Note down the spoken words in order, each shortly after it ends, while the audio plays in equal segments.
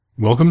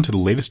Welcome to the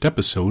latest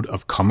episode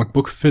of Comic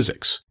Book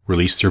Physics,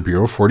 released through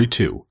Bureau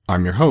 42.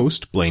 I'm your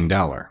host, Blaine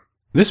Dowler.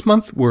 This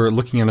month, we're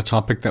looking at a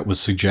topic that was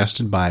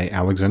suggested by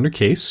Alexander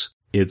Case.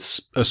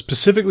 It's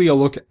specifically a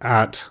look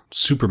at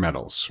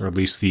supermetals, or at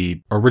least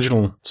the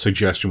original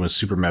suggestion was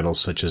supermetals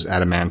such as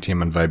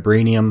adamantium and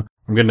vibranium.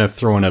 I'm going to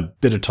throw in a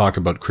bit of talk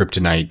about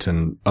kryptonite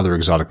and other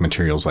exotic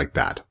materials like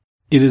that.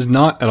 It is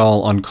not at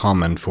all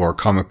uncommon for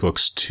comic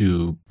books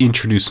to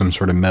introduce some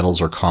sort of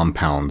metals or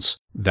compounds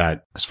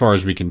that, as far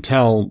as we can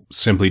tell,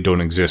 simply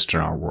don't exist in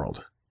our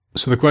world.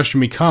 So the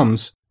question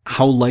becomes,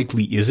 how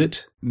likely is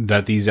it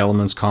that these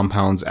elements,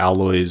 compounds,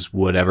 alloys,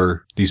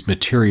 whatever, these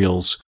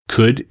materials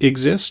could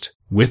exist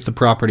with the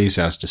properties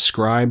as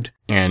described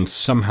and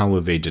somehow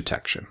evade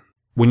detection?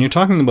 When you're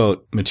talking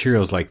about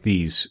materials like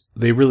these,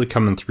 they really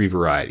come in three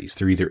varieties.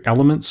 They're either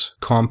elements,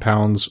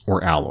 compounds,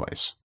 or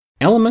alloys.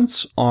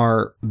 Elements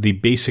are the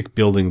basic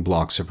building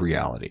blocks of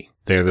reality.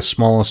 They are the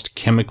smallest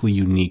chemically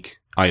unique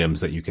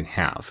items that you can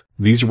have.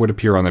 These are what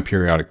appear on the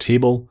periodic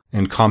table,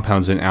 and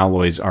compounds and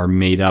alloys are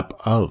made up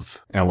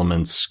of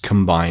elements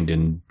combined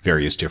in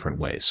various different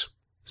ways.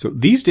 So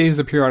these days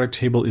the periodic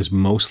table is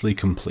mostly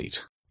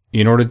complete.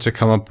 In order to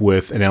come up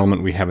with an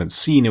element we haven't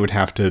seen, it would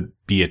have to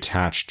be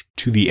attached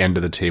to the end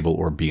of the table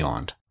or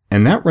beyond.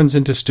 And that runs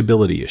into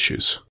stability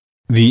issues.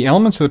 The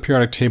elements of the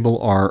periodic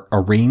table are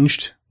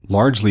arranged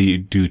largely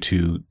due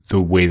to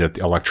the way that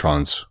the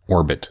electrons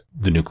orbit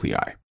the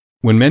nuclei.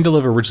 When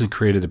Mendeleev originally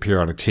created the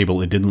periodic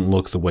table, it didn't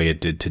look the way it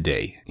did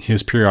today.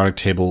 His periodic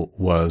table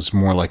was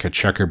more like a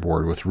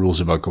checkerboard with rules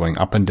about going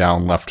up and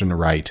down, left and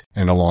right,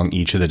 and along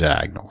each of the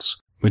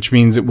diagonals. Which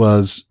means it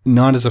was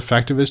not as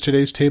effective as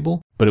today's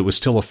table, but it was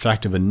still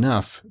effective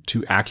enough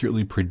to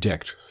accurately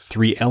predict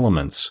three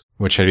elements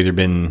which had either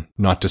been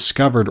not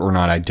discovered or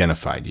not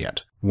identified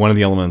yet. One of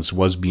the elements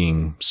was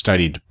being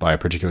studied by a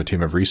particular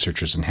team of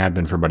researchers and had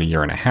been for about a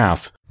year and a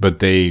half, but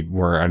they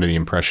were under the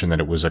impression that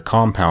it was a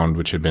compound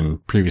which had been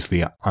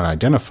previously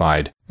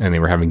unidentified, and they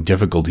were having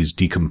difficulties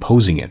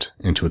decomposing it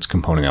into its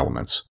component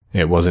elements.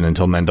 It wasn't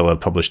until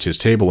Mendeleev published his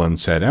table and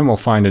said, and we'll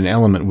find an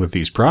element with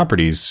these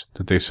properties,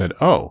 that they said,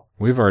 oh,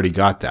 we've already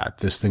got that.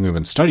 This thing we've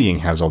been studying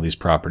has all these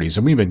properties,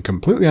 and we've been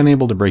completely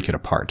unable to break it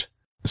apart.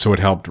 So it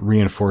helped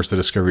reinforce the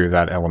discovery of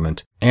that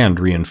element and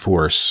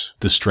reinforce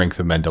the strength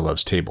of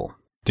Mendeleev's table.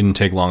 Didn't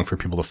take long for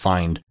people to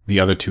find the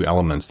other two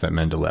elements that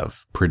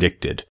Mendeleev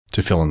predicted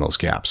to fill in those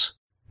gaps.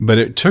 But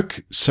it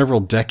took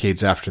several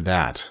decades after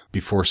that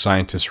before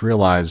scientists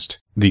realized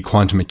the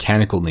quantum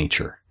mechanical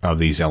nature of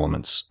these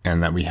elements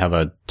and that we have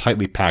a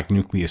tightly packed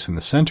nucleus in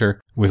the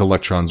center with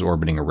electrons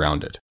orbiting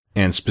around it.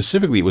 And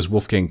specifically, it was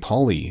Wolfgang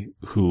Pauli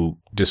who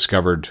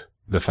discovered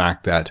the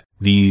fact that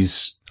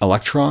these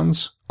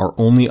electrons are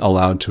only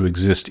allowed to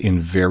exist in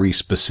very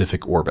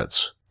specific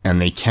orbits,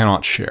 and they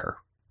cannot share.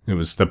 It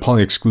was the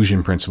Pauli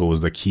exclusion principle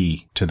was the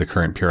key to the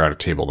current periodic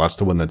table. That's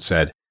the one that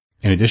said,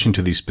 in addition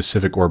to these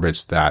specific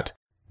orbits that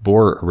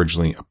Bohr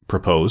originally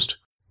proposed,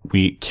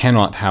 we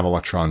cannot have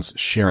electrons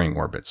sharing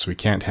orbits. We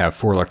can't have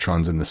four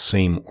electrons in the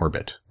same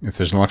orbit. If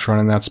there's an electron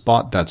in that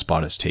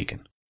spot is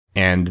taken.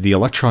 And the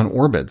electron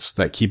orbits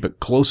that keep it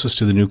closest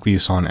to the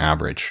nucleus on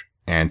average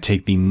and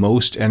take the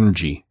most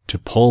energy to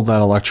pull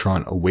that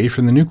electron away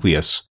from the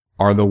nucleus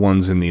are the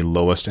ones in the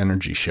lowest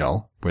energy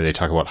shell, where they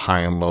talk about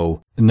high and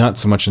low, not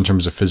so much in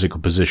terms of physical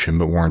position,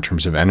 but more in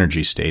terms of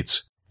energy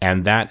states.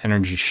 And that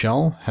energy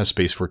shell has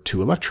space for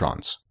 2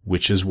 electrons,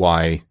 which is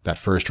why that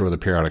first row of the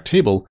periodic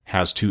table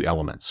has 2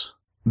 elements.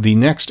 The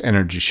next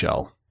energy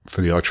shell,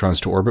 for the electrons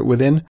to orbit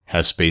within,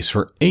 has space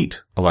for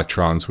 8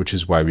 electrons, which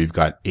is why we've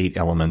got 8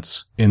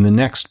 elements in the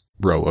next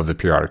row of the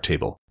periodic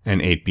table.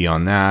 And 8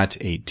 beyond that,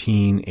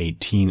 18,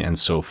 18, and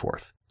so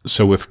forth.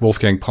 So with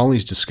Wolfgang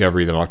Pauli's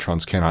discovery that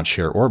electrons cannot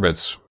share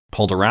orbits,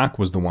 Paul Dirac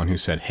was the one who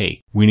said,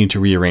 hey, we need to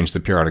rearrange the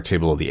periodic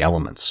table of the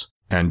elements.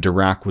 And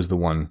Dirac was the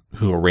one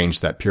who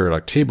arranged that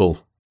periodic table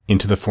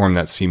into the form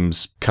that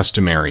seems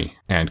customary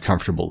and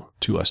comfortable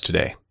to us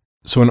today.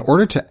 So in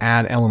order to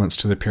add elements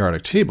to the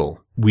periodic table,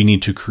 we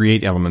need to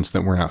create elements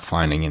that we're not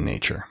finding in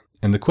nature.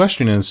 And the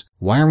question is,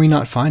 why are we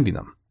not finding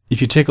them?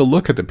 If you take a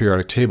look at the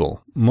periodic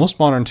table, most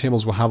modern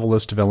tables will have a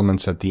list of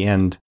elements at the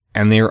end,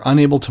 and they are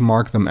unable to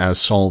mark them as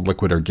solid,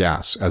 liquid, or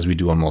gas, as we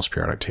do on most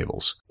periodic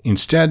tables.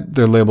 Instead,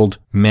 they're labeled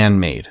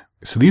man-made.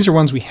 So these are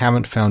ones we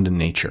haven't found in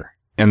nature.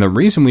 And the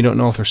reason we don't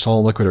know if they're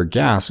solid, liquid, or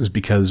gas is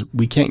because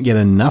we can't get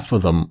enough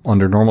of them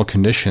under normal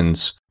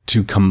conditions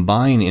to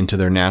combine into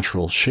their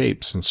natural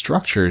shapes and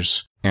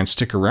structures and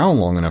stick around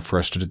long enough for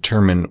us to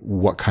determine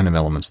what kind of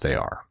elements they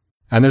are.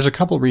 And there's a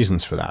couple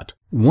reasons for that.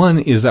 One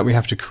is that we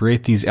have to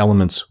create these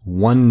elements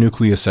one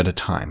nucleus at a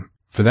time.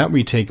 For that,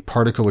 we take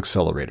particle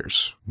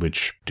accelerators,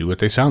 which do what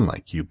they sound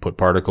like. You put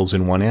particles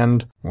in one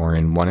end or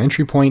in one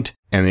entry point,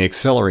 and they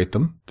accelerate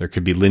them. There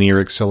could be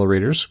linear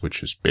accelerators,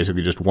 which is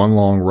basically just one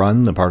long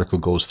run. The particle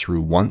goes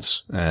through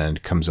once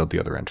and comes out the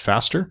other end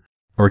faster.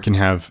 Or it can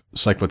have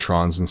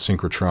cyclotrons and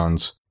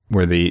synchrotrons,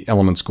 where the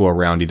elements go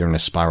around either in a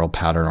spiral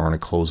pattern or in a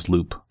closed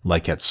loop,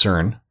 like at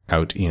CERN,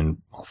 out in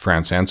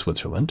France and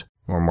Switzerland,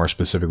 or more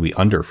specifically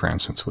under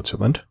France and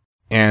Switzerland.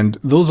 And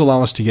those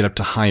allow us to get up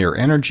to higher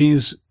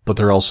energies, but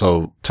they're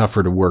also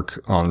tougher to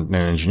work on an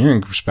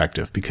engineering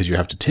perspective because you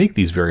have to take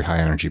these very high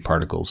energy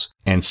particles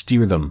and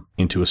steer them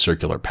into a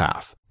circular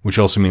path, which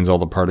also means all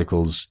the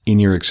particles in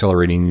your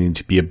accelerating need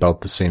to be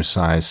about the same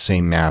size,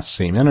 same mass,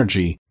 same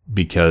energy,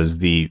 because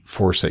the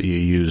force that you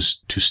use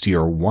to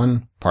steer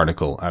one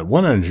particle at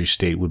one energy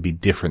state would be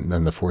different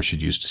than the force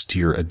you'd use to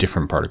steer a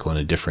different particle in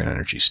a different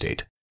energy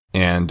state.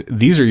 And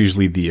these are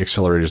usually the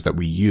accelerators that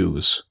we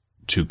use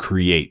to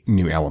create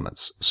new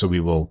elements. So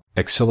we will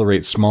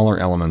accelerate smaller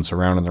elements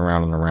around and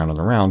around and around and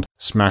around,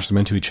 smash them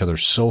into each other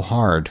so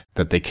hard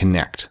that they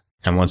connect.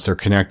 And once they're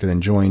connected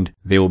and joined,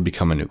 they will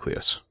become a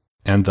nucleus.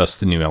 And thus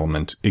the new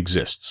element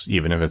exists,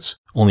 even if it's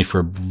only for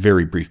a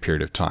very brief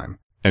period of time.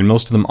 And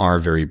most of them are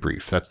very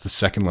brief. That's the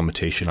second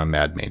limitation on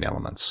man-made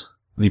elements.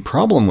 The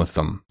problem with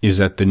them is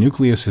that the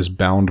nucleus is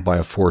bound by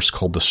a force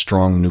called the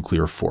strong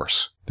nuclear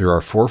force. There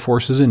are 4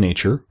 forces in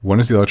nature. One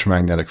is the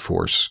electromagnetic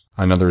force.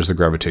 Another is the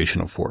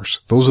gravitational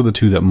force. Those are the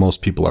 2 that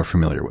most people are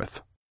familiar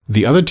with.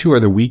 The other 2 are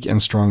the weak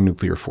and strong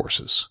nuclear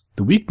forces.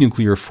 The weak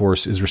nuclear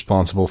force is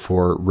responsible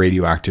for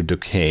radioactive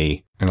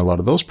decay and a lot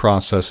of those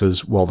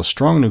processes, while the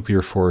strong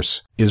nuclear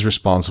force is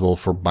responsible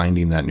for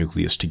binding that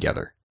nucleus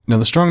together. Now,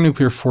 the strong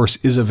nuclear force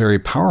is a very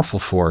powerful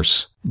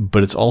force,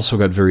 but it's also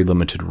got very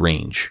limited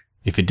range.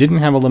 If it didn't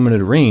have a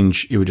limited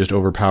range, it would just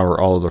overpower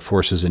all of the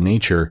forces in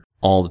nature,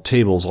 all the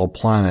tables, all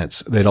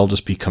planets. They'd all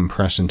just be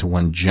compressed into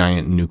one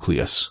giant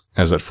nucleus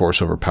as that force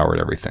overpowered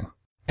everything.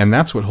 And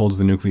that's what holds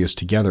the nucleus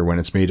together when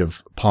it's made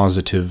of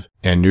positive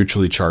and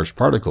neutrally charged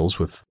particles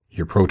with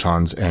your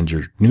protons and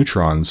your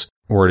neutrons,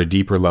 or at a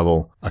deeper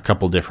level, a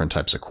couple different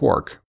types of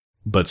quark,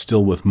 but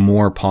still with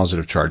more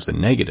positive charge than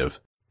negative.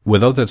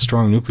 Without that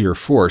strong nuclear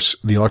force,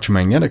 the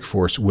electromagnetic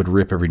force would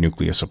rip every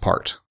nucleus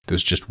apart.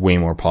 There's just way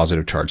more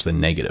positive charge than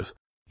negative.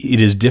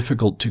 It is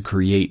difficult to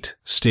create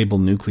stable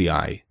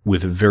nuclei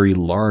with very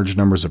large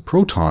numbers of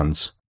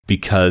protons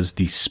because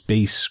the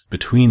space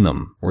between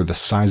them, or the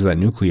size of that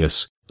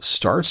nucleus,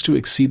 starts to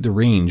exceed the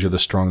range of the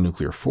strong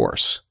nuclear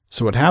force.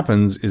 So what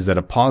happens is that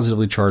a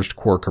positively charged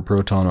quark or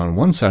proton on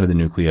one side of the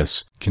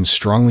nucleus can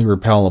strongly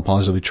repel a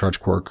positively charged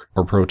quark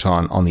or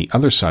proton on the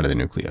other side of the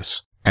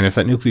nucleus. And if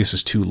that nucleus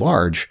is too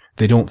large,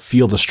 they don't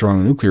feel the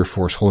strong nuclear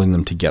force holding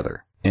them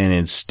together. And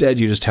instead,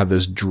 you just have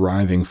this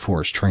driving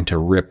force trying to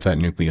rip that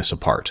nucleus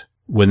apart.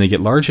 When they get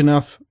large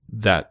enough,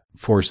 that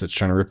force that's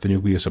trying to rip the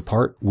nucleus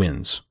apart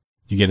wins.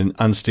 You get an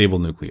unstable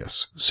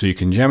nucleus. So you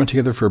can jam it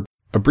together for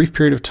a brief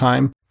period of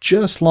time,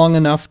 just long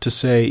enough to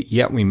say,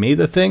 yeah, we made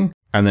the thing,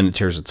 and then it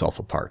tears itself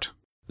apart.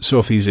 So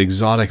if these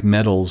exotic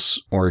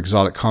metals or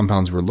exotic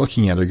compounds we're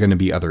looking at are going to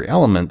be other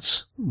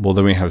elements, well,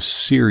 then we have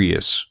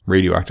serious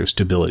radioactive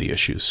stability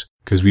issues,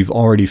 because we've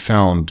already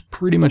found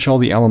pretty much all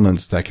the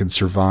elements that can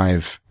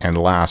survive and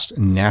last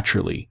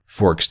naturally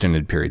for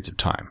extended periods of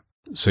time.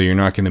 So you're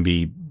not going to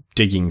be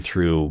digging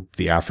through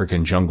the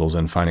African jungles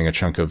and finding a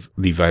chunk of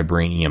the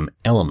vibranium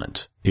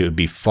element. It would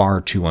be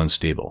far too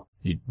unstable.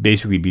 You'd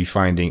basically be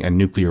finding a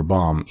nuclear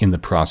bomb in the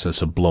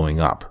process of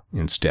blowing up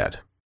instead.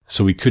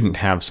 So we couldn't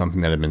have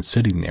something that had been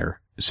sitting there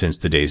since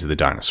the days of the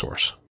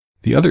dinosaurs.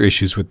 The other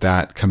issues with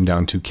that come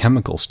down to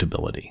chemical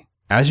stability.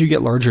 As you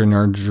get larger and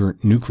larger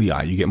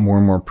nuclei, you get more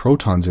and more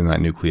protons in that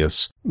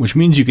nucleus, which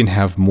means you can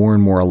have more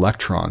and more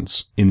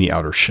electrons in the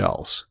outer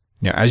shells.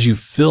 Now, as you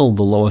fill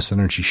the lowest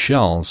energy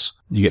shells,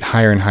 you get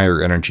higher and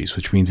higher energies,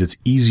 which means it's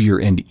easier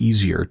and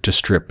easier to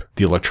strip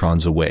the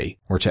electrons away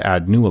or to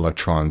add new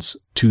electrons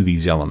to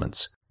these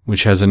elements,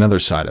 which has another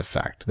side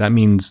effect. That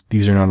means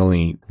these are not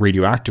only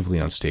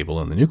radioactively unstable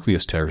and the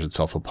nucleus tears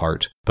itself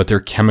apart, but they're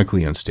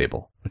chemically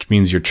unstable, which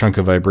means your chunk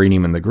of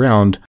vibranium in the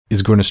ground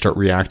is going to start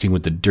reacting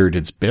with the dirt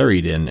it's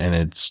buried in, and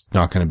it's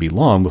not going to be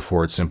long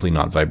before it's simply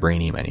not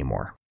vibranium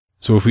anymore.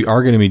 So if we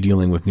are going to be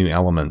dealing with new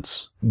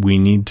elements, we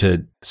need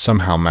to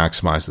somehow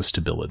maximize the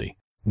stability.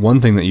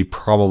 One thing that you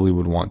probably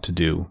would want to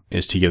do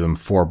is to give them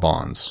 4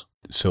 bonds.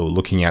 So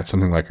looking at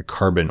something like a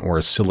carbon or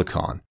a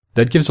silicon,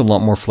 that gives a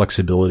lot more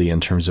flexibility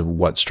in terms of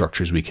what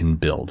structures we can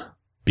build,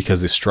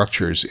 because the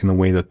structures in the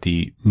way that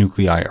the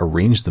nuclei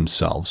arrange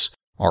themselves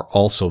are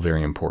also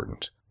very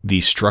important.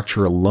 The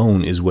structure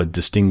alone is what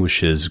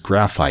distinguishes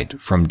graphite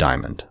from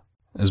diamond.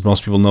 As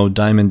most people know,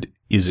 diamond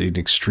is an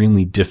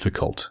extremely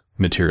difficult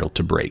material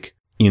to break.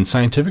 In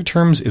scientific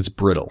terms, it's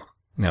brittle.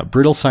 Now,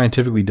 brittle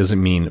scientifically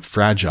doesn't mean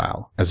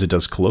fragile, as it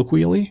does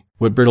colloquially.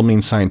 What brittle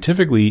means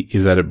scientifically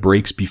is that it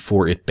breaks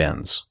before it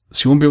bends.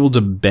 So you won't be able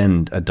to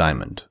bend a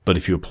diamond, but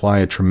if you apply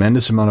a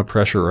tremendous amount of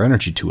pressure or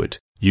energy to it,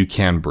 you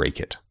can break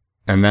it.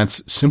 And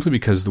that's simply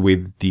because the way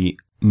that the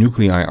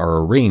nuclei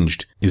are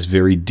arranged is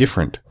very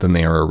different than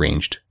they are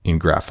arranged in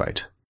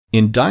graphite.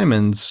 In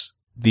diamonds,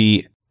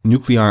 the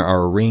nuclei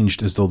are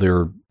arranged as though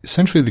they're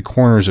essentially the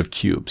corners of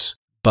cubes,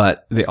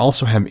 but they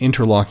also have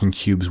interlocking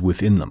cubes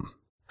within them.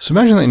 So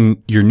imagine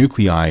that your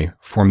nuclei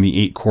form the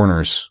 8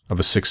 corners of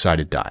a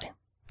 6-sided die.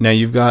 Now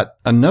you've got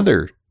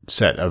another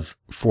set of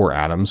 4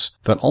 atoms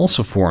that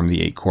also form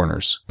the 8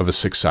 corners of a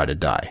 6-sided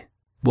die.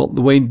 Well,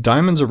 the way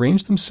diamonds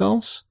arrange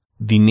themselves,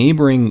 the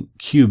neighboring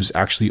cubes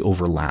actually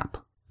overlap.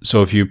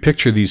 So if you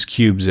picture these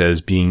cubes as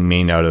being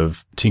made out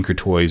of Tinker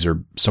Toys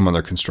or some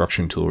other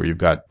construction tool where you've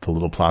got the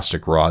little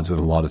plastic rods with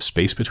a lot of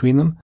space between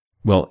them,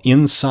 well,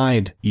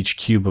 inside each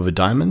cube of a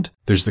diamond,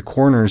 there's the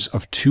corners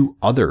of 2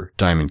 other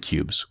diamond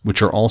cubes,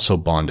 which are also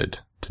bonded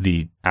to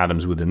the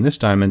atoms within this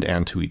diamond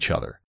and to each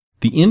other.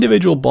 The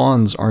individual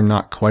bonds are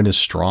not quite as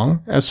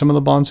strong as some of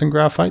the bonds in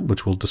graphite,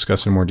 which we'll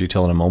discuss in more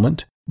detail in a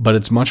moment, but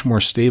it's much more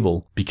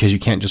stable because you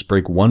can't just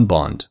break one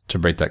bond to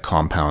break that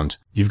compound.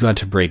 You've got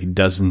to break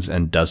dozens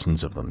and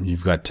dozens of them.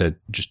 You've got to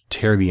just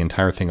tear the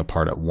entire thing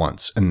apart at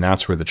once, and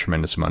that's where the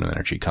tremendous amount of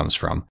energy comes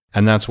from.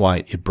 And that's why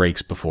it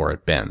breaks before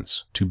it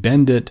bends. To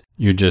bend it,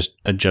 you're just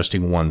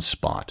adjusting one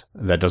spot.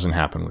 That doesn't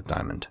happen with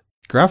diamond.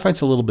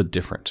 Graphite's a little bit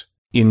different.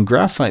 In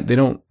graphite,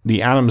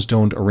 the atoms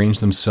don't arrange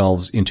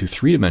themselves into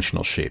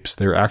 3-dimensional shapes.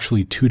 They're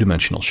actually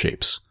 2-dimensional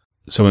shapes.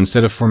 So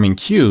instead of forming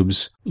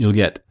cubes, you'll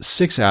get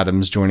 6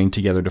 atoms joining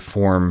together to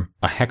form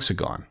a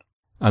hexagon.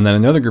 And then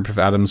another group of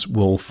atoms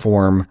will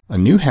form a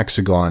new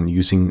hexagon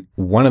using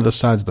one of the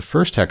sides of the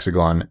first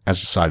hexagon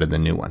as a side of the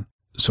new one.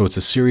 So it's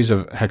a series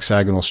of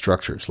hexagonal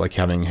structures, like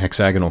having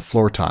hexagonal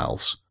floor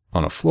tiles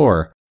on a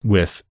floor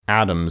with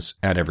atoms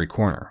at every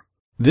corner.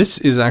 This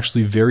is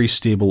actually very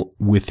stable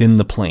within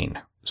the plane.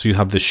 So you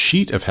have the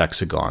sheet of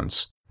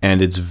hexagons,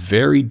 and it's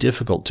very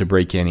difficult to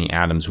break any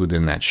atoms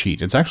within that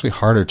sheet. It's actually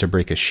harder to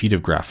break a sheet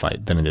of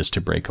graphite than it is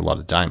to break a lot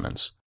of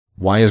diamonds.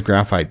 Why is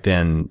graphite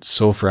then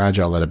so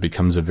fragile that it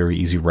becomes a very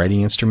easy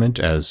writing instrument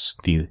as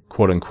the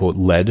quote-unquote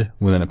lead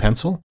within a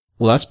pencil?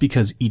 Well, that's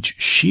because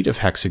each sheet of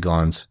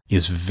hexagons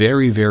is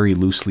very, very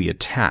loosely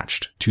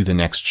attached to the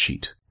next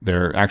sheet.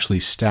 They're actually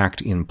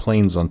stacked in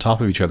planes on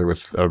top of each other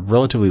with a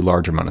relatively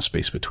large amount of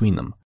space between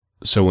them.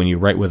 So when you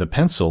write with a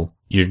pencil,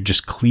 you're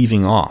just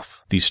cleaving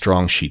off these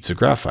strong sheets of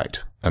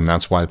graphite. And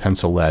that's why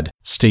pencil lead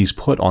stays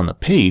put on the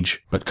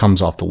page, but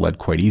comes off the lead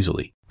quite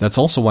easily. That's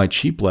also why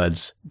cheap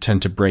leads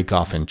tend to break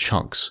off in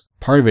chunks.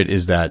 Part of it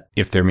is that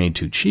if they're made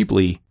too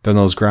cheaply, then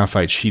those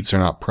graphite sheets are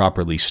not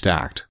properly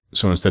stacked.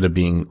 So instead of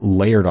being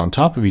layered on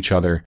top of each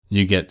other,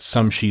 you get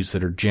some sheets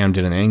that are jammed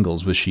in at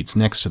angles with sheets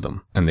next to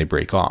them, and they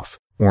break off.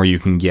 Or you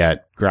can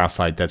get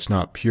graphite that's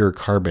not pure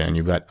carbon and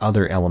you've got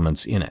other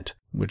elements in it,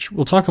 which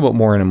we'll talk about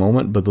more in a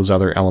moment, but those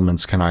other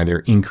elements can either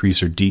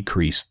increase or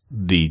decrease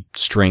the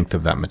strength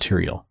of that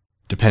material,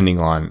 depending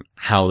on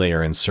how they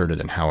are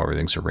inserted and how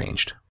everything's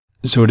arranged.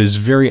 So it is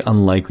very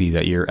unlikely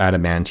that your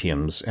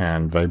adamantiums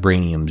and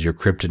vibraniums, your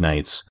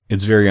kryptonites,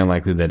 it's very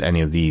unlikely that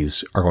any of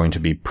these are going to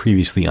be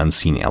previously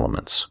unseen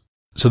elements.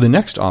 So the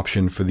next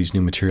option for these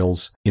new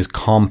materials is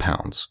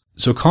compounds.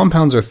 So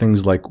compounds are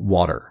things like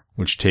water,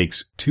 which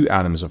takes 2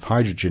 atoms of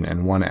hydrogen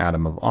and 1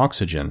 atom of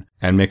oxygen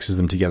and mixes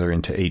them together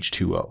into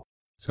H2O.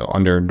 So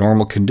under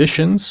normal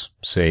conditions,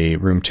 say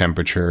room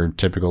temperature,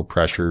 typical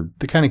pressure,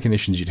 the kind of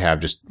conditions you'd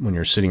have just when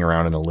you're sitting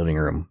around in a living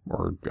room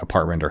or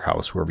apartment or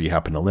house, wherever you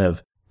happen to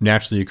live,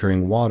 naturally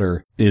occurring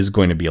water is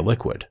going to be a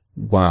liquid,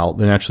 while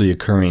the naturally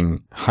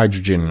occurring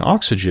hydrogen and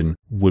oxygen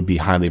would be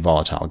highly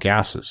volatile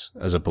gases,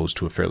 as opposed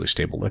to a fairly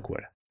stable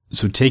liquid.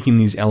 So taking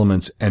these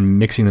elements and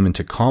mixing them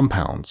into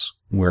compounds,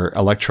 where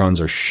electrons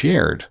are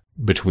shared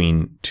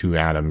between 2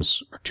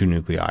 atoms or 2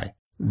 nuclei,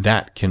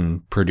 that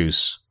can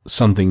produce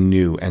something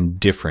new and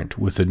different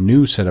with a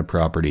new set of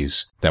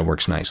properties that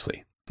works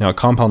nicely. Now, a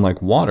compound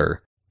like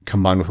water,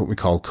 combined with what we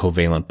call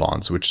covalent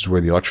bonds, which is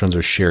where the electrons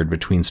are shared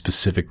between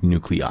specific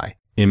nuclei.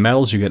 In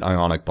metals, you get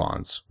ionic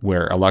bonds,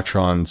 where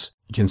electrons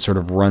can sort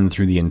of run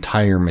through the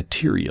entire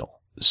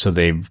material. So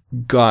they've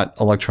got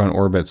electron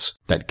orbits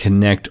that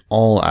connect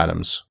all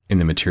atoms in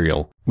the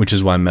material, which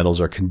is why metals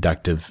are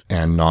conductive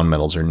and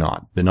nonmetals are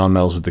not. The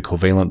nonmetals with the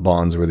covalent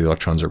bonds, where the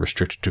electrons are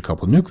restricted to a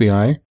couple of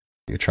nuclei,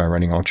 you try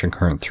running electron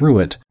current through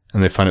it,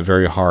 and they find it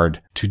very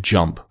hard to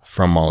jump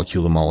from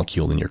molecule to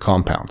molecule in your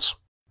compounds.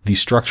 The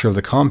structure of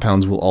the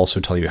compounds will also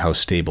tell you how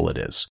stable it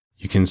is.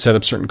 You can set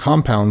up certain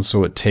compounds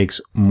so it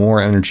takes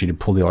more energy to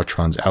pull the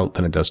electrons out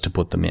than it does to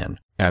put them in,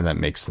 and that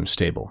makes them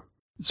stable.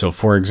 So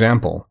for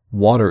example,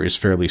 water is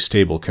fairly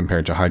stable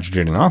compared to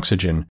hydrogen and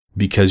oxygen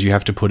because you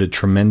have to put a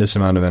tremendous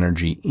amount of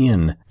energy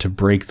in to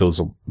break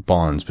those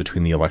bonds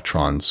between the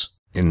electrons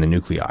in the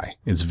nuclei.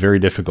 It's very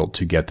difficult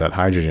to get that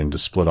hydrogen to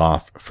split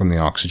off from the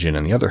oxygen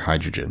and the other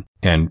hydrogen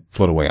and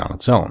float away on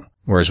its own.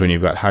 Whereas when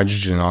you've got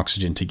hydrogen and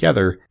oxygen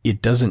together,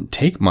 it doesn't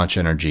take much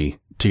energy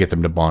to get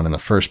them to bond in the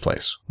first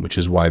place, which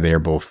is why they are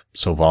both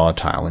so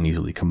volatile and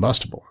easily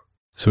combustible.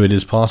 So it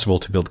is possible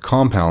to build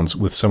compounds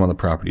with some of the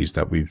properties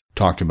that we've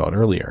talked about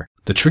earlier.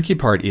 The tricky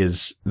part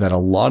is that a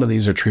lot of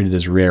these are treated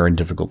as rare and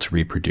difficult to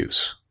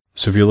reproduce.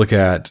 So if you look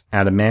at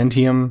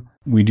adamantium,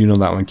 we do know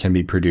that one can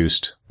be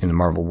produced in the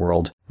Marvel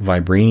world.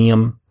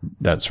 Vibranium,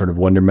 that sort of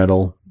wonder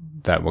metal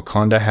that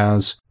Wakanda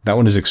has, that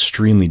one is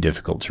extremely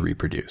difficult to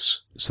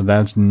reproduce. So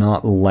that's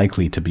not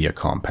likely to be a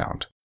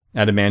compound.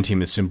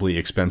 Adamantium is simply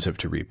expensive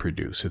to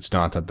reproduce. It's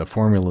not that the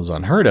formula is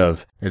unheard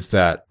of, it's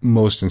that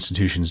most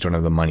institutions don't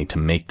have the money to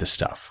make the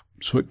stuff.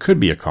 So it could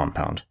be a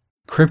compound.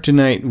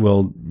 Kryptonite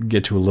we'll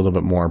get to a little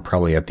bit more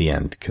probably at the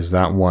end, because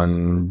that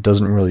one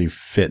doesn't really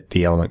fit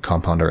the element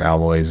compound or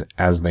alloys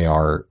as they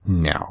are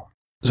now.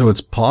 So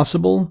it's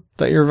possible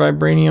that your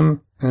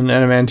vibranium and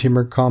adamantium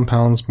are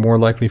compounds, more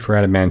likely for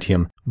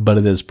adamantium, but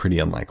it is pretty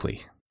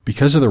unlikely.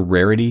 Because of the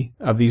rarity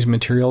of these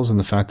materials and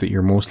the fact that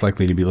you're most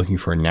likely to be looking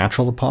for a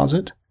natural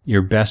deposit,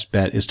 your best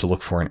bet is to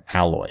look for an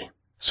alloy.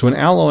 So an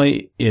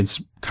alloy,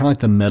 it's kind of like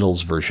the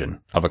metals version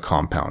of a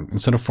compound.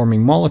 Instead of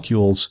forming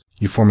molecules,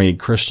 you form a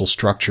crystal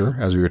structure,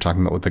 as we were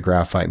talking about with the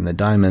graphite and the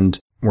diamond,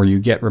 where you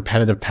get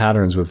repetitive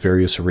patterns with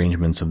various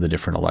arrangements of the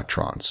different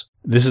electrons.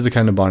 This is the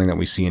kind of bonding that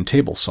we see in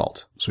table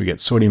salt. So we get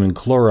sodium and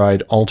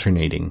chloride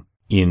alternating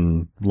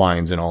in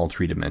lines in all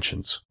three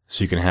dimensions.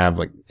 So you can have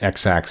like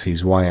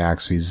x-axes,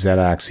 y-axes,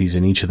 z-axes,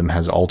 and each of them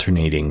has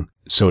alternating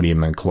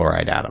sodium and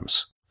chloride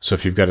atoms. So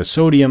if you've got a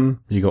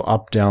sodium, you go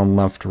up, down,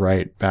 left,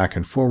 right, back,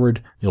 and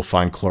forward, you'll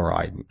find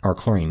chloride or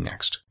chlorine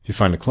next. If you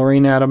find a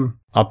chlorine atom,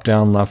 up,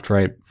 down, left,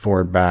 right,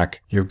 forward,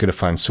 back, you're going to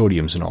find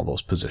sodiums in all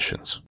those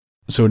positions.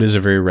 So it is a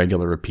very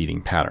regular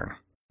repeating pattern.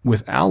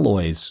 With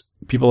alloys,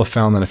 people have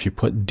found that if you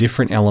put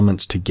different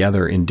elements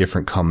together in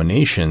different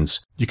combinations,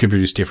 you can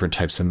produce different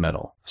types of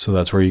metal. So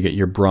that's where you get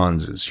your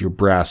bronzes, your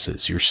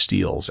brasses, your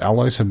steels.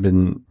 Alloys have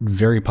been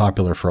very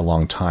popular for a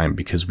long time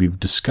because we've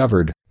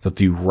discovered that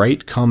the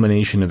right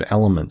combination of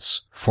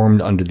elements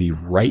formed under the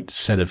right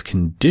set of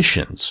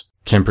conditions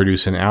can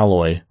produce an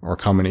alloy or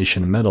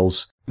combination of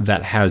metals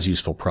that has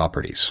useful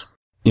properties.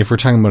 If we're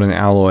talking about an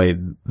alloy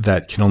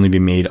that can only be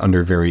made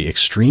under very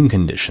extreme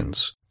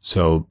conditions,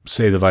 so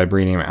say the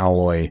vibranium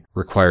alloy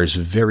requires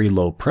very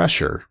low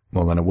pressure,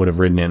 well then it would have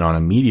ridden in on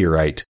a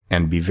meteorite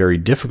and be very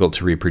difficult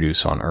to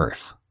reproduce on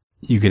Earth.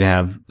 You could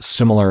have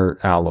similar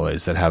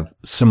alloys that have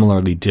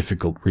similarly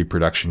difficult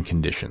reproduction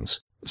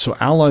conditions. So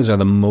alloys are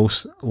the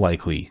most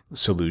likely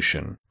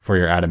solution for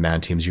your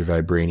adamantiums, your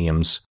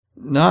vibraniums,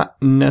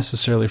 not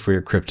necessarily for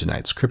your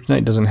kryptonites.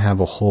 Kryptonite doesn't have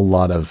a whole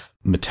lot of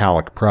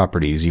metallic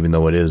properties, even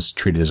though it is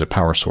treated as a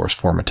power source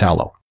for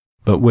metallo.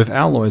 But with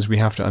alloys, we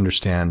have to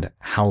understand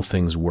how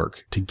things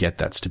work to get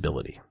that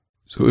stability.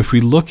 So if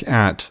we look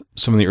at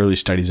some of the early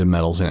studies of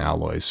metals and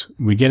alloys,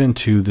 we get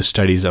into the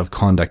studies of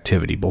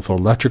conductivity, both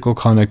electrical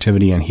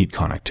conductivity and heat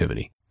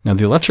conductivity. Now,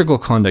 the electrical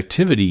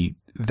conductivity,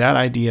 that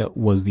idea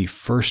was the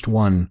first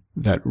one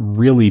that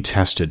really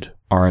tested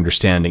our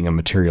understanding of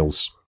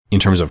materials in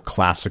terms of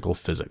classical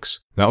physics.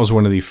 That was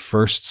one of the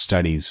first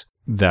studies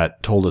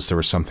that told us there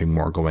was something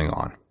more going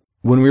on.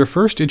 When we were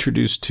first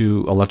introduced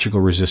to electrical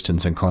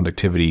resistance and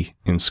conductivity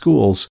in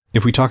schools,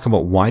 if we talk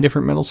about why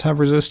different metals have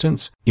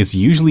resistance, it's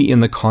usually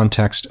in the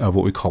context of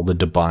what we call the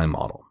Debye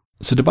model.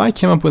 So Debye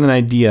came up with an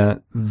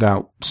idea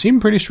that seemed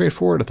pretty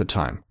straightforward at the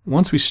time.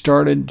 Once we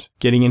started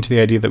getting into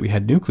the idea that we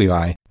had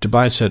nuclei,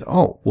 Debye said,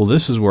 oh, well,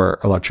 this is where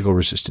electrical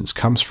resistance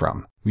comes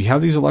from. We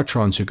have these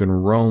electrons who can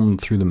roam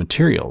through the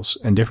materials,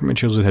 and different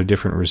materials would have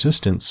different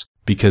resistance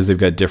because they've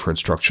got different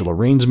structural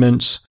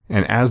arrangements.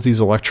 And as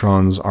these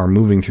electrons are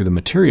moving through the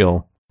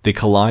material, they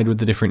collide with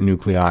the different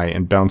nuclei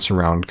and bounce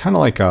around kind of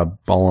like a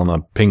ball on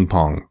a ping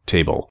pong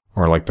table,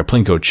 or like the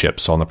Plinko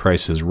chips on The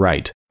Price is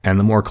Right. And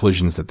the more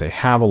collisions that they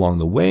have along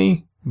the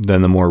way,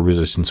 then the more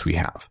resistance we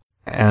have.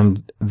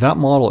 And that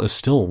model is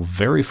still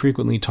very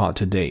frequently taught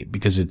today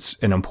because it's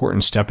an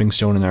important stepping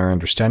stone in our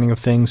understanding of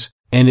things,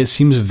 and it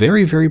seems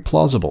very, very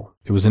plausible.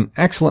 It was an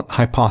excellent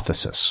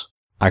hypothesis.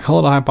 I call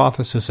it a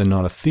hypothesis and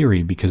not a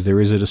theory because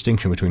there is a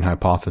distinction between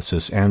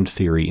hypothesis and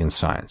theory in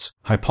science.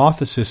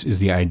 Hypothesis is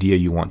the idea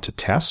you want to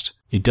test.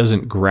 It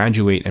doesn't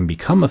graduate and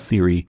become a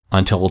theory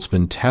until it's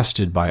been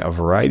tested by a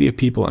variety of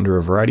people under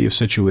a variety of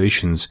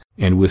situations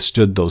and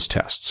withstood those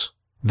tests.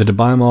 The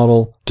Debye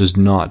model does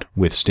not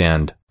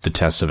withstand the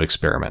tests of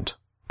experiment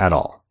at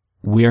all.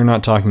 We are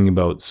not talking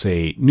about,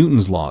 say,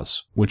 Newton's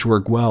laws, which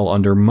work well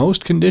under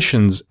most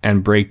conditions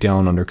and break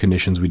down under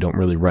conditions we don't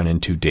really run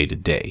into day to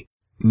day.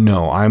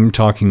 No, I'm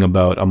talking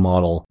about a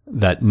model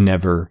that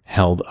never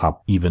held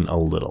up even a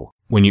little.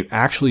 When you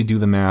actually do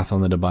the math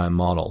on the Debye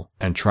model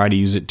and try to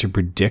use it to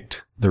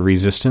predict the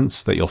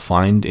resistance that you'll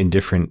find in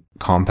different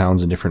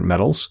compounds and different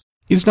metals,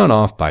 it's not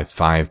off by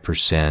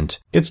 5%.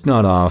 It's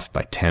not off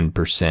by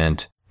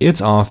 10%.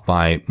 It's off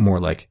by more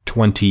like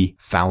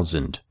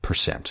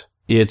 20,000%.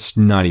 It's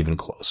not even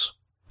close.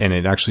 And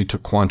it actually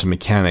took quantum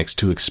mechanics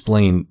to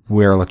explain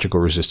where electrical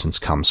resistance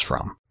comes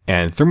from.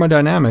 And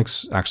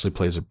thermodynamics actually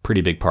plays a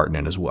pretty big part in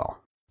it as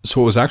well.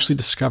 So what was actually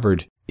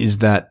discovered is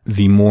that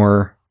the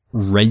more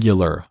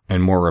regular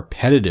and more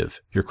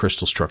repetitive your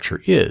crystal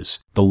structure is,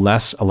 the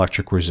less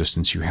electric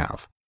resistance you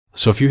have.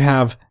 So if you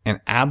have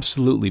an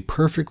absolutely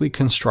perfectly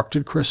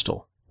constructed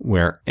crystal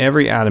where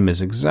every atom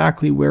is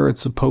exactly where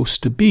it's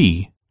supposed to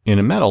be in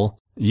a metal,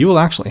 you will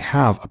actually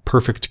have a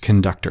perfect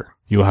conductor.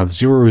 You will have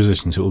zero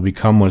resistance. It will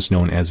become what's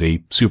known as a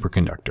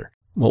superconductor.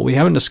 Well, we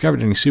haven't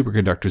discovered any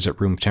superconductors at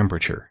room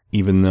temperature,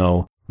 even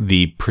though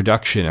the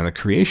production and the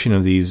creation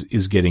of these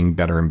is getting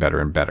better and better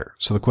and better.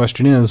 So the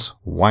question is,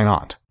 why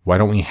not? Why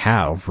don't we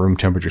have room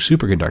temperature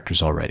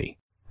superconductors already?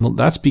 Well,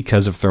 that's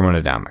because of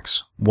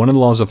thermodynamics. One of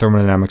the laws of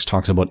thermodynamics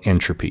talks about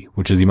entropy,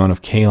 which is the amount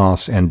of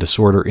chaos and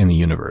disorder in the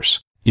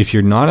universe. If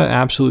you're not at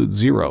absolute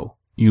zero,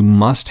 you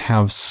must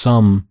have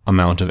some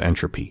amount of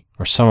entropy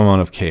or some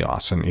amount of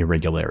chaos and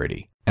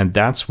irregularity. And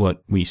that's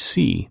what we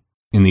see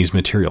in these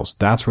materials.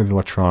 That's where the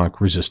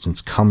electronic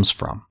resistance comes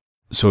from.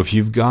 So if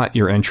you've got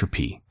your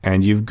entropy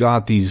and you've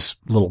got these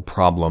little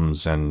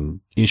problems and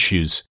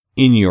issues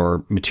in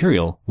your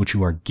material, which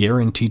you are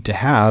guaranteed to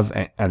have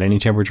at any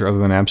temperature other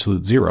than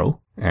absolute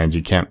zero, and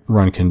you can't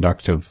run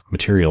conductive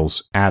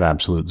materials at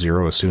absolute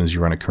zero. As soon as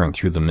you run a current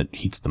through them, it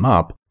heats them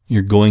up.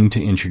 You're going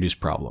to introduce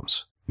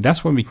problems.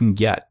 That's when we can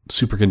get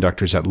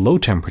superconductors at low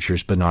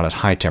temperatures, but not at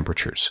high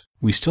temperatures.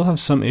 We still have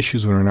some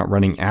issues when we're not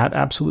running at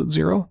absolute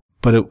zero,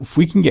 but if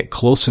we can get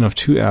close enough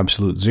to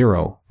absolute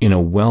zero in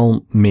a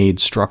well-made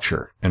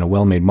structure and a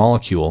well-made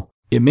molecule,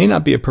 it may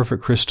not be a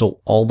perfect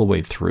crystal all the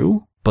way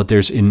through, but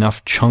there's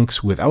enough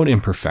chunks without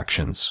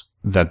imperfections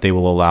that they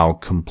will allow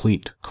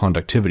complete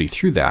conductivity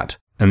through that,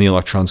 and the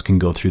electrons can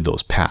go through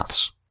those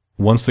paths.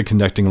 Once the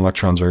conducting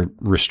electrons are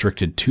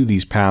restricted to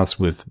these paths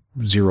with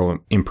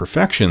zero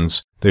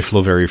imperfections, they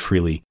flow very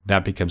freely.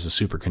 That becomes a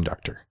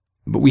superconductor.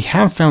 But we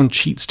have found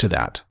cheats to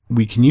that.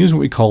 We can use what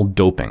we call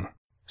doping.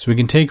 So we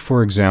can take,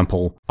 for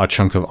example, a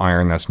chunk of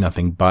iron that's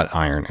nothing but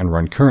iron and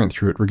run current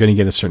through it. We're going to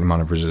get a certain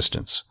amount of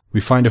resistance.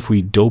 We find if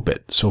we dope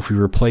it, so if we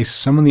replace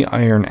some of the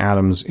iron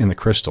atoms in the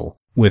crystal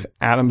with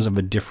atoms of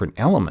a different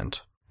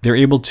element, they're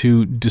able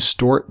to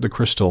distort the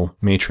crystal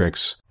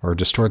matrix or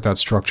distort that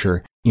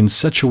structure in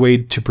such a way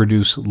to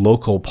produce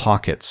local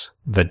pockets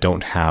that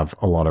don't have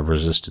a lot of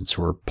resistance,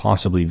 or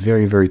possibly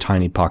very, very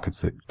tiny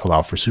pockets that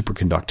allow for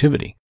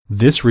superconductivity.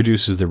 This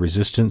reduces the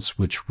resistance,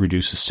 which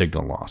reduces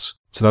signal loss.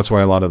 So that's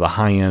why a lot of the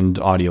high-end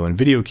audio and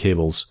video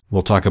cables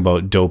will talk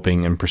about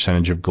doping and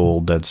percentage of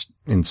gold that's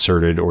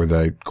inserted or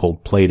the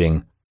gold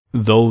plating.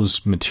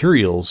 Those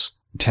materials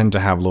tend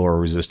to have lower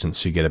resistance,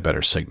 so you get a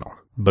better signal.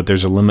 But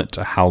there's a limit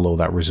to how low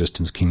that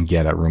resistance can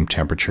get at room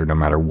temperature, no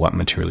matter what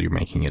material you're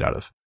making it out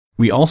of.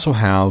 We also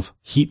have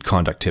heat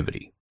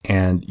conductivity,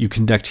 and you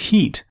conduct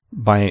heat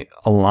by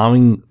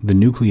allowing the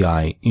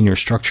nuclei in your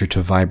structure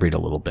to vibrate a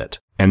little bit.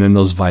 And then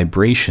those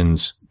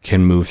vibrations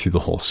can move through the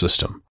whole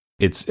system.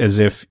 It's as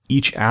if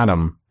each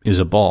atom is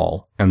a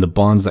ball, and the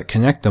bonds that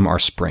connect them are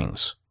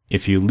springs.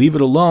 If you leave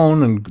it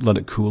alone and let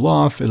it cool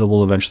off, it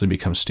will eventually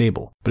become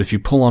stable. But if you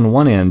pull on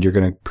one end, you're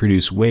going to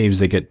produce waves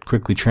that get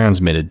quickly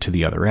transmitted to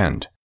the other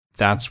end.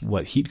 That's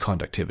what heat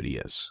conductivity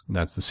is.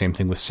 That's the same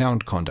thing with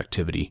sound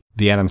conductivity.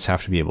 The atoms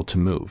have to be able to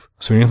move.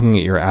 So when you're looking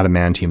at your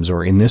adamantiums,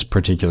 or in this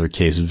particular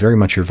case, very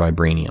much your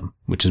vibranium,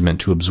 which is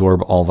meant to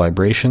absorb all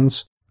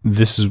vibrations,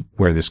 this is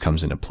where this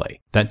comes into play.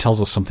 That tells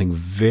us something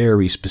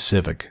very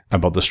specific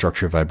about the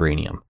structure of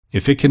vibranium.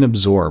 If it can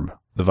absorb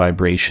the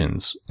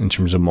vibrations in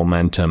terms of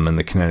momentum and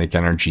the kinetic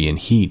energy and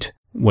heat,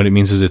 what it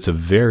means is it's a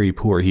very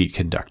poor heat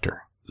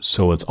conductor.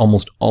 So it's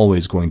almost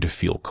always going to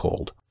feel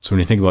cold. So when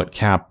you think about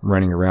Cap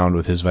running around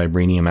with his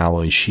vibranium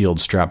alloy shield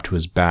strapped to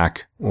his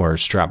back or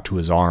strapped to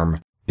his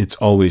arm, it's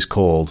always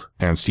cold,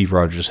 and Steve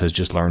Rogers has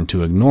just learned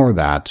to ignore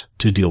that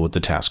to deal with the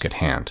task at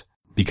hand,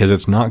 because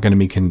it's not going to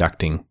be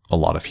conducting a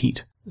lot of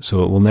heat.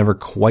 So it will never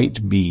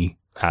quite be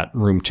at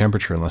room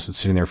temperature unless it's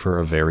sitting there for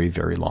a very,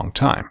 very long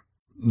time.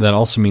 That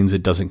also means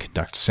it doesn't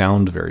conduct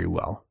sound very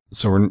well.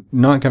 So we're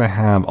not going to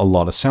have a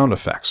lot of sound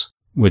effects,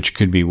 which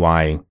could be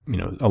why,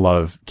 a lot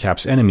of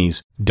Cap's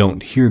enemies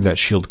don't hear that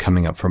shield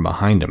coming up from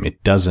behind him.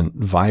 It doesn't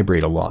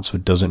vibrate a lot, so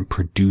it doesn't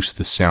produce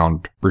the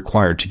sound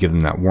required to give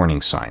them that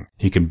warning sign.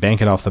 He can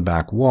bank it off the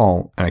back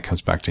wall, and it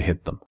comes back to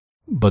hit them.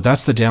 But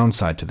that's the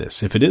downside to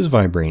this. If it is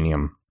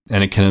vibranium,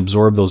 and it can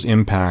absorb those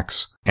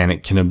impacts, and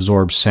it can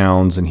absorb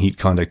sounds and heat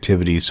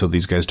conductivity so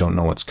these guys don't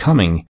know what's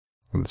coming,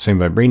 the same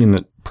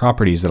vibranium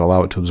properties that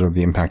allow it to absorb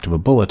the impact of a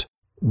bullet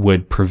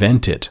would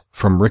prevent it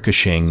from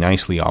ricocheting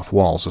nicely off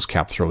walls as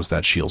Cap throws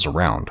that shield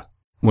around.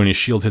 When his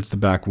shield hits the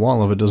back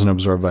wall, if it doesn't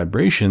absorb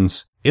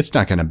vibrations, it's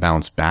not going to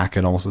bounce back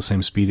at almost the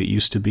same speed it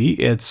used to be.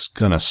 It's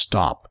going to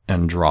stop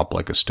and drop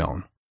like a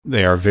stone.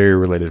 They are very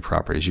related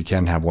properties. You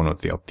can't have one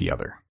without the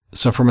other.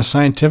 So from a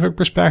scientific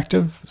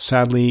perspective,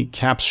 sadly,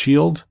 Cap's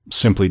shield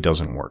simply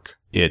doesn't work.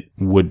 It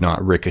would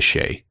not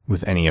ricochet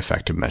with any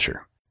effective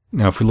measure.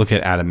 Now, if we look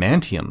at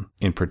adamantium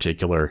in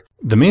particular,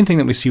 the main thing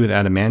that we see with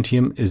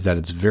adamantium is that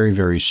it's very,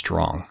 very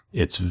strong.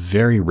 It's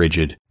very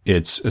rigid.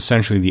 It's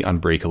essentially the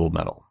unbreakable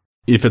metal.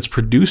 If it's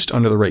produced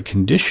under the right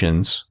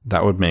conditions,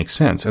 that would make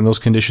sense, and those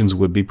conditions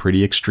would be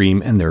pretty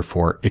extreme and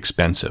therefore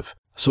expensive.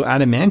 So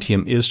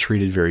adamantium is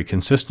treated very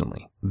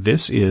consistently.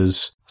 This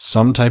is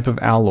some type of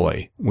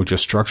alloy which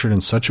is structured in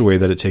such a way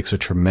that it takes a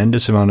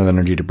tremendous amount of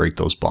energy to break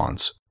those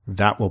bonds.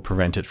 That will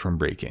prevent it from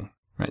breaking.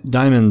 Right?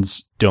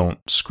 Diamonds don't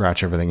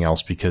scratch everything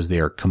else because they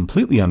are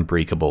completely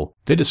unbreakable.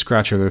 They just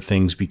scratch other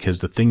things because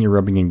the thing you're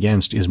rubbing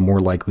against is more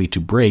likely to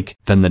break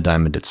than the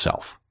diamond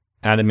itself.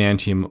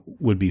 Adamantium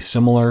would be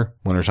similar.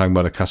 When we're talking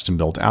about a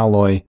custom-built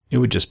alloy, it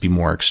would just be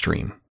more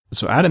extreme.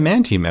 So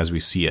adamantium, as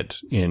we see it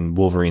in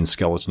Wolverine's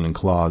skeleton and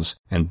claws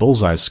and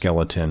Bullseye's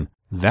skeleton,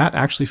 that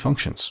actually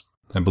functions.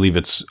 I believe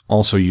it's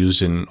also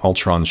used in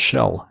Ultron's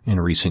shell in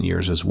recent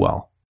years as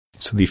well.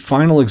 So the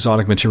final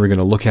exotic material we're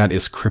going to look at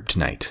is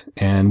kryptonite.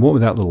 And what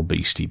would that little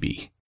beastie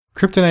be?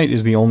 Kryptonite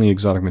is the only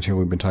exotic material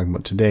we've been talking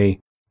about today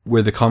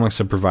where the comics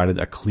have provided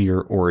a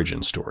clear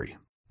origin story.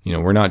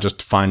 We're not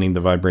just finding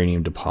the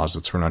vibranium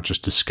deposits. We're not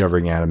just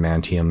discovering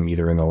adamantium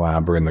either in the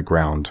lab or in the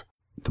ground.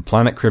 The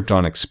planet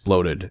Krypton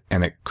exploded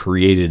and it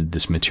created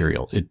this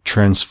material. It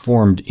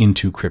transformed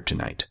into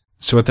kryptonite.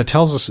 So what that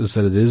tells us is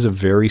that it is a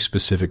very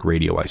specific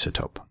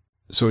radioisotope.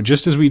 So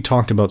just as we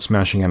talked about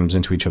smashing atoms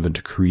into each other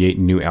to create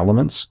new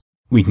elements,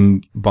 we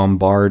can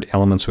bombard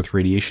elements with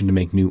radiation to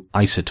make new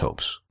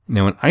isotopes.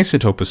 Now, an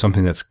isotope is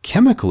something that's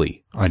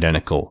chemically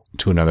identical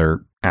to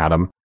another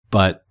atom,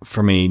 but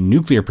from a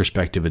nuclear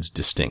perspective, it's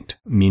distinct,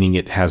 meaning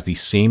it has the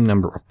same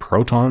number of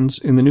protons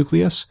in the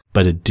nucleus,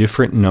 but a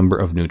different number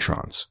of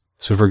neutrons.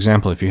 So for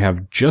example, if you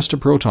have just a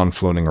proton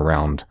floating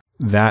around,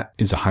 that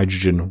is a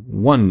hydrogen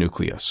 1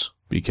 nucleus,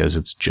 because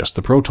it's just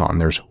the proton.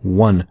 There's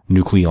one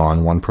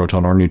nucleon, one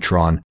proton or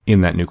neutron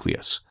in that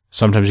nucleus.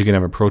 Sometimes you can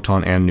have a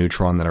proton and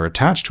neutron that are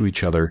attached to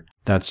each other.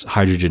 That's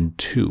hydrogen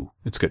 2.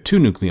 It's got 2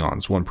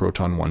 nucleons, 1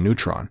 proton, 1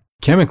 neutron.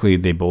 Chemically,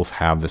 they both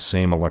have the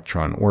same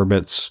electron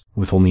orbits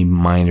with only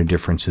minor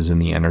differences in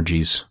the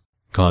energies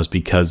caused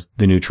because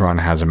the neutron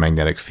has a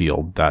magnetic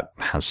field that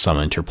has some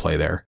interplay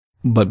there.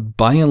 But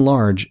by and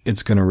large,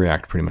 it's going to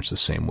react pretty much the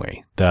same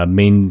way. The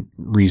main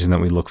reason that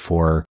we look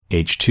for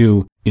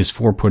H2 is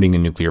for putting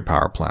in nuclear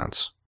power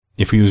plants.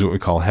 If we use what we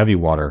call heavy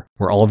water,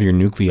 where all of your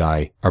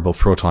nuclei are both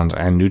protons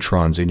and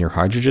neutrons in your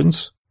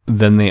hydrogens,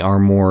 then they are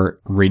more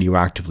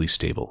radioactively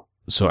stable.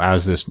 So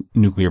as this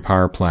nuclear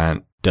power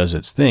plant does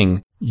its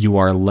thing, you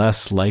are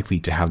less likely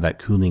to have that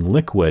cooling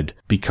liquid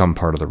become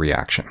part of the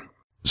reaction.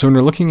 So when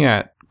we're looking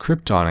at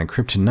krypton and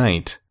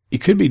kryptonite, it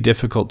could be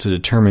difficult to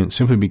determine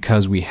simply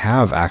because we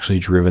have actually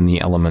driven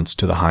the elements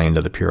to the high end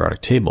of the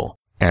periodic table,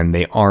 and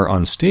they are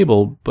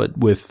unstable, but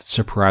with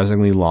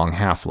surprisingly long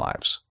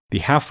half-lives. The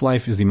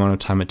half-life is the amount of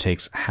time it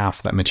takes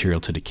half that material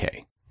to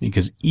decay,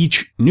 because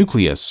each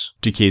nucleus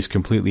decays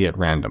completely at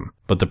random,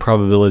 but the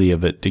probability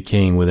of it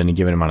decaying within a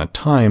given amount of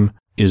time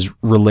is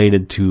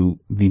related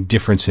to the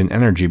difference in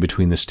energy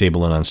between the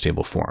stable and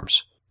unstable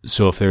forms.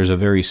 So if there's a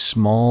very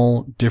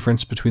small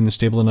difference between the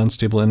stable and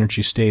unstable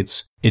energy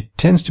states, it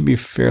tends to be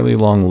fairly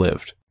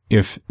long-lived.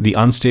 If the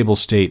unstable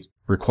state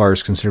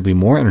requires considerably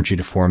more energy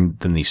to form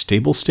than the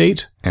stable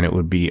state, and it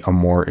would be a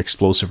more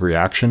explosive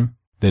reaction,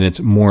 then it's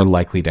more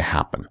likely to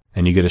happen,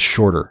 and you get a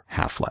shorter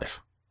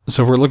half-life.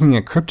 So if we're looking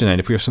at kryptonite,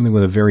 if we have something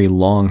with a very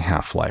long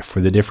half-life,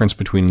 where the difference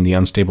between the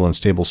unstable and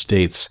stable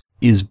states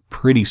is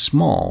pretty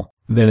small,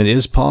 then it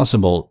is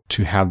possible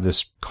to have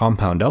this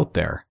compound out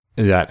there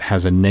that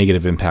has a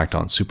negative impact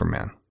on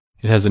Superman.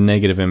 It has a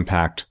negative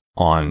impact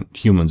on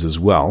humans as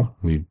well.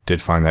 We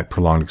did find that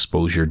prolonged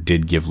exposure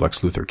did give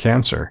Lex Luthor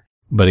cancer.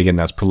 But again,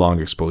 that's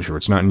prolonged exposure.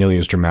 It's not nearly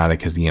as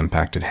dramatic as the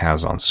impact it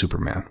has on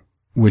Superman.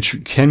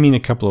 Which can mean a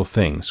couple of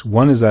things.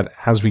 One is that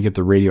as we get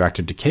the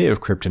radioactive decay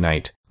of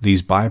kryptonite,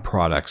 these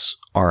byproducts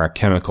are a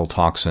chemical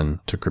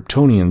toxin to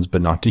Kryptonians,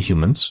 but not to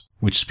humans,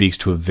 which speaks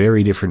to a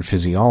very different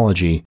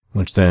physiology,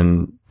 which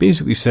then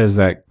basically says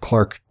that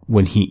Clark,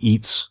 when he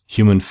eats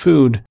human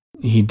food,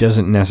 he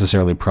doesn't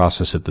necessarily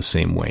process it the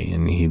same way,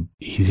 and he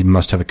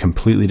must have a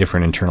completely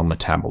different internal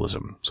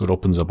metabolism. So it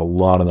opens up a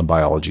lot on the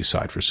biology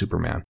side for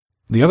Superman.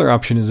 The other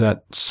option is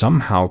that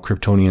somehow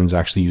Kryptonians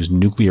actually use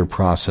nuclear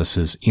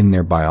processes in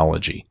their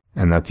biology,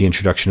 and that the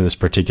introduction of this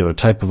particular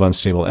type of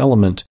unstable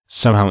element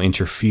somehow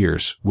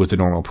interferes with the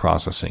normal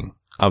processing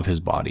of his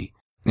body.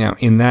 Now,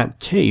 in that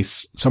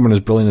case, someone as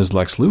brilliant as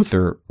Lex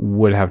Luthor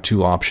would have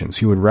two options.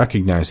 He would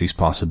recognize these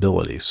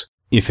possibilities.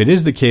 If it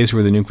is the case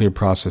where the nuclear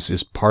process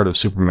is part of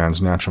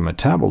Superman's natural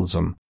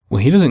metabolism,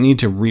 well, he doesn't need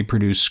to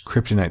reproduce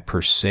kryptonite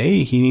per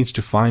se. He needs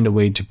to find a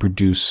way to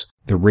produce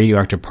the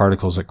radioactive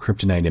particles that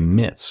kryptonite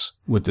emits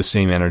with the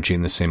same energy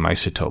and the same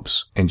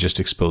isotopes and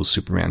just expose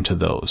Superman to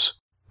those.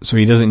 So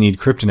he doesn't need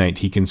kryptonite.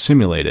 He can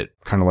simulate it,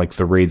 kind of like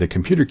the ray the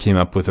computer came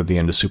up with at the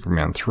end of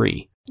Superman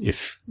 3,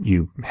 if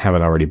you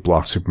haven't already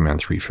blocked Superman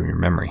 3 from your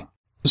memory.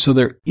 So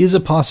there is a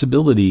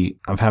possibility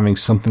of having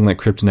something like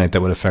kryptonite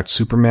that would affect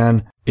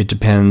Superman. It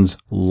depends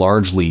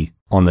largely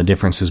on the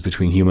differences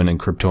between human and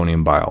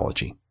Kryptonian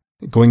biology.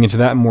 Going into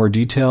that in more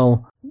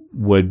detail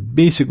would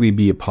basically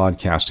be a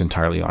podcast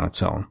entirely on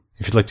its own.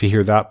 If you'd like to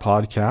hear that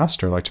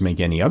podcast or like to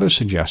make any other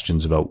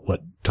suggestions about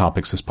what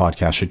topics this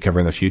podcast should cover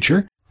in the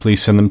future,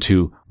 please send them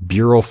to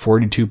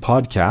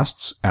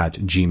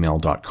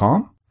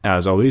bureau42podcasts@gmail.com.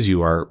 As always,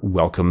 you are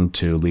welcome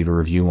to leave a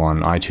review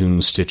on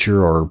iTunes,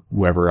 Stitcher, or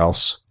wherever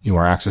else you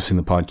are accessing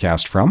the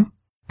podcast from.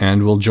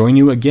 And we'll join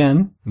you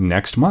again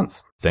next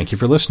month. Thank you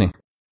for listening.